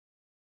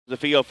The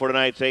field for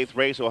tonight's eighth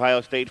race, Ohio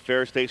State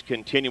Fair Stakes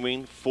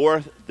continuing,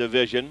 fourth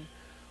division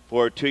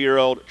for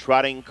two-year-old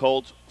trotting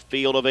colts,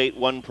 field of 8,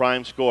 1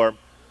 prime score.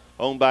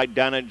 Owned by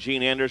Donna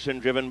Jean Anderson,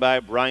 driven by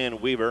Brian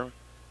Weaver.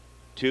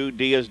 2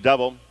 Diaz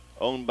Double,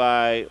 owned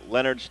by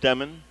Leonard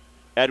Stemmen.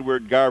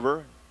 Edward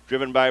Garver,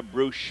 driven by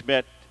Bruce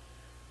Schmidt.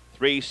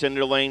 3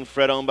 Cinder Lane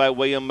Fred, owned by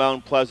William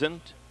Mount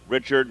Pleasant.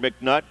 Richard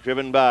McNutt,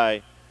 driven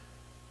by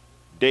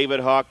David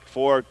Hawk.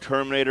 4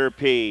 Terminator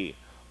P,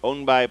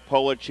 owned by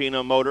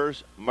Polachina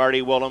Motors.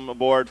 Marty Willem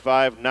aboard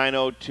 5,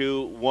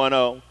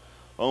 90210.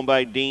 Owned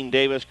by Dean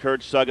Davis,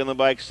 Kurt Sugg on the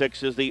bike.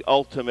 6 is the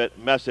Ultimate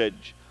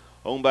Message,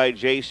 owned by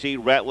J.C.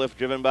 Ratliff,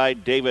 driven by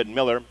David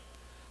Miller.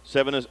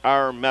 7 is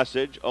Our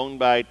Message, owned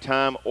by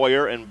Tom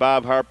Oyer and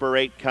Bob Harper.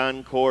 8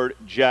 Concord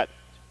Jet,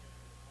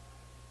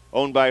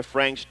 owned by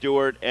Frank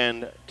Stewart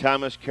and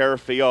Thomas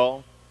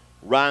Carafiol.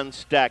 Ron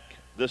Steck,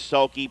 the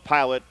sulky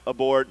pilot,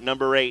 aboard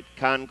number 8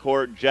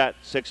 Concord Jet.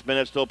 6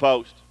 minutes till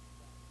post.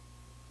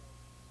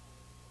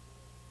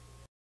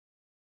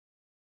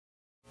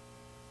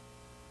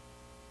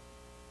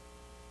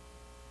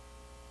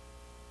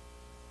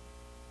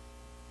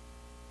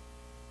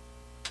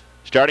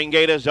 Starting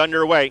gate is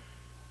underway.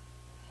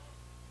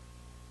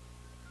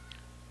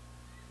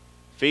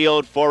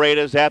 Field 4-8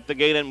 is at the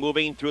gate and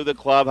moving through the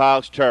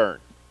clubhouse turn.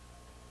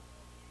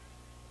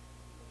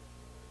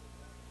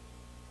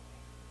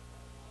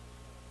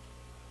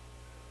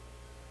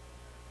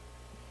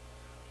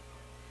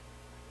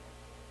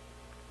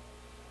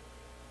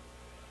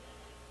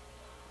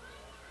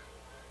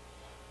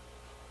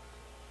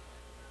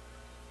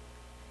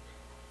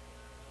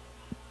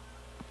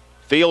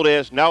 Field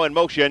is now in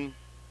motion.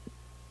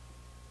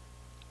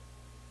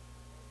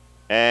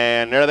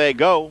 And there they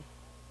go.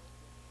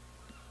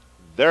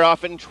 They're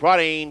off and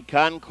trotting.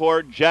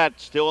 Concord Jet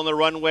still in the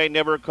runway,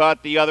 never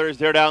caught the others.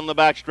 They're down the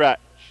backstretch.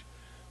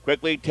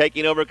 Quickly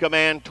taking over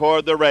command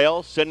toward the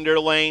rail. Cinder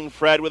Lane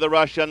Fred with a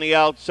rush on the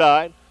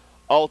outside.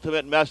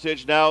 Ultimate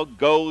Message now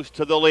goes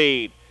to the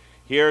lead.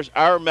 Here's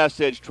Our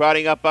Message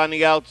trotting up on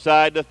the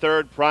outside. The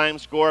third prime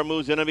score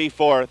moves in to be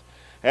fourth.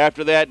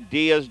 After that,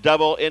 Diaz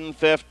Double in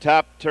fifth.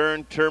 Top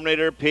turn,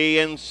 Terminator P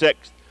in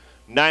sixth.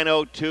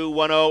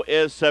 90210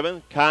 is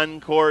seventh.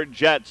 Concord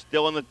Jet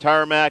still in the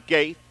tarmac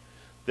eighth.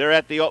 They're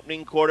at the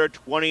opening quarter,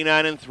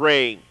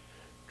 29-3.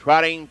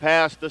 Trotting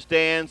past the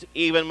stands,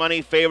 even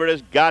money favorite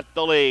has got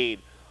the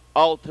lead.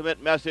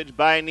 Ultimate Message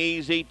by an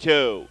easy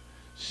 2.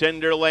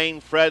 Cinder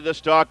Lane Fred the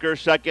stalker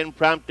second,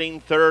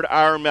 prompting third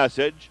Our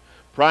Message.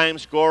 Prime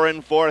score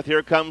in fourth.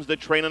 Here comes the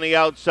train on the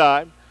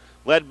outside,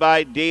 led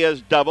by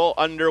Diaz Double.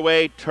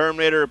 Underway,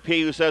 Terminator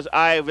P, who says,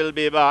 I will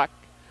be back.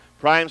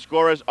 Prime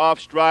score is off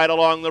stride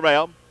along the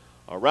rail.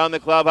 Around the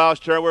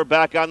clubhouse turn, we're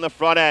back on the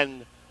front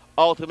end.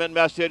 Ultimate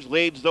Message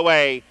leads the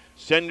way.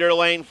 Cinder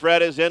Lane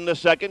Fred is in the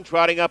second,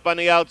 trotting up on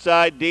the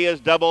outside. Diaz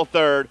Double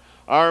third.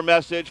 Our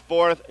Message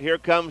fourth. Here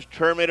comes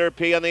Terminator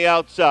P on the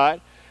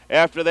outside.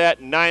 After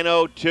that,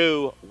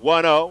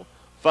 90210,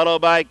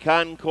 followed by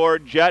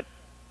Concord Jet.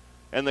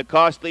 And the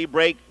costly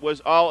break was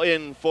all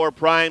in for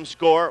Prime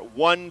score.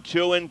 1,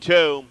 2, and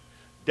 2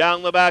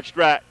 down the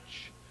backstretch.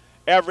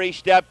 Every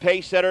step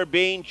pace setter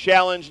being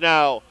challenged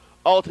now.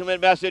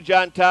 Ultimate Message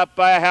on top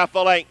by a half a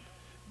length.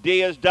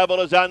 Diaz Double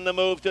is on the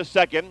move to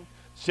second.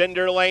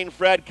 Cinder Lane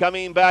Fred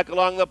coming back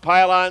along the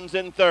pylons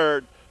in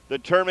third. The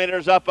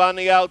Terminator's up on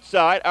the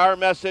outside. Our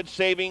Message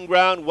saving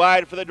ground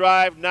wide for the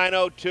drive.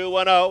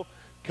 90210.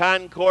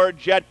 Concord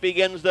Jet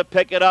begins to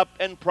pick it up,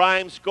 and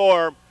Prime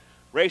score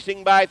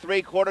racing by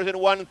 3/4 in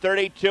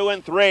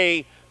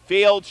 1:32-3.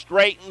 Field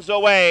straightens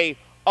away.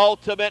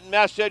 Ultimate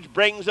Message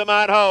brings him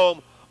on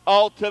home.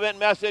 Ultimate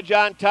Message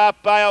on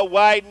top by a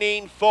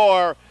widening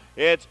 4.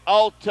 It's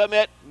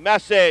Ultimate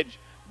Message.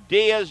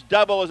 Diaz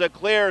Double is a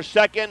clear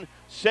second.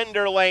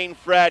 Cinder Lane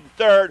Fred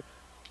third.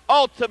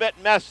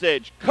 Ultimate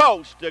Message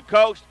coast to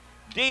coast.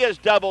 Diaz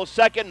Double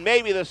second.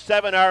 Maybe the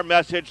 7 Our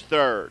Message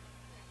third.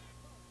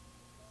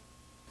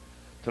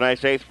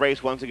 Tonight's eighth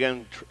race once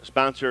again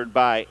sponsored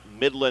by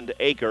Midland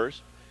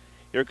Acres.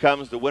 Here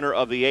comes the winner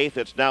of the eighth.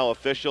 It's now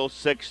official.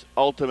 6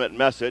 Ultimate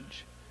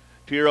Message.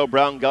 2-year-old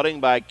Brown Gelding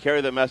by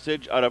Carry the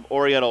Message out of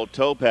Oriental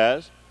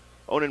Topaz.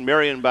 Owned in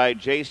Marion by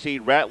J.C.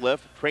 Ratliff.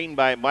 Trained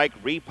by Mike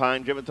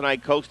Repine. Driven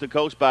tonight coast to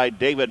coast by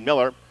David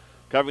Miller.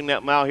 Covering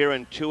that mile here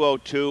in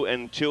 2:02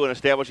 and 2 and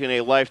establishing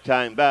a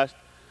lifetime best.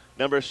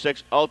 Number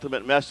 6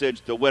 Ultimate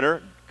Message, the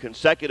winner.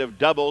 Consecutive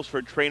doubles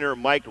for trainer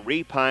Mike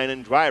Repine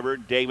and driver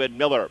David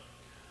Miller.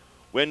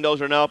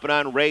 Windows are now open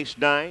on race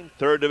 9.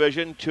 Third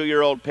division,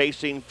 2-year-old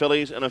pacing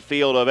fillies in a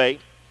field of 8.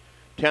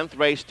 10th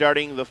race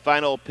starting the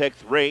final pick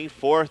 3.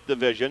 Fourth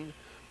division,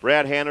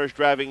 Brad Hanner's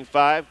driving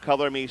 5.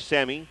 Color Me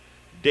Sammy.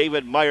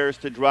 David Myers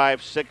to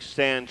drive 6.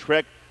 Sand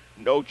Trick.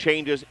 No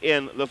changes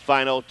in the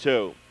final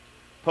 2.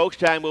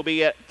 Post time will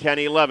be at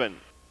 10:11.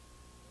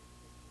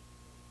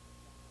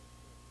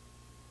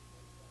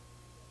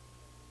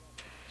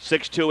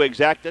 $6-2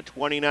 exacta,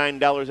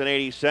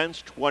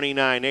 $29.80,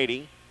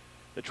 $29.80.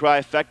 The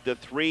trifecta,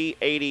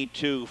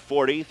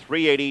 $382.40,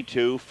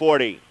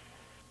 $382.40.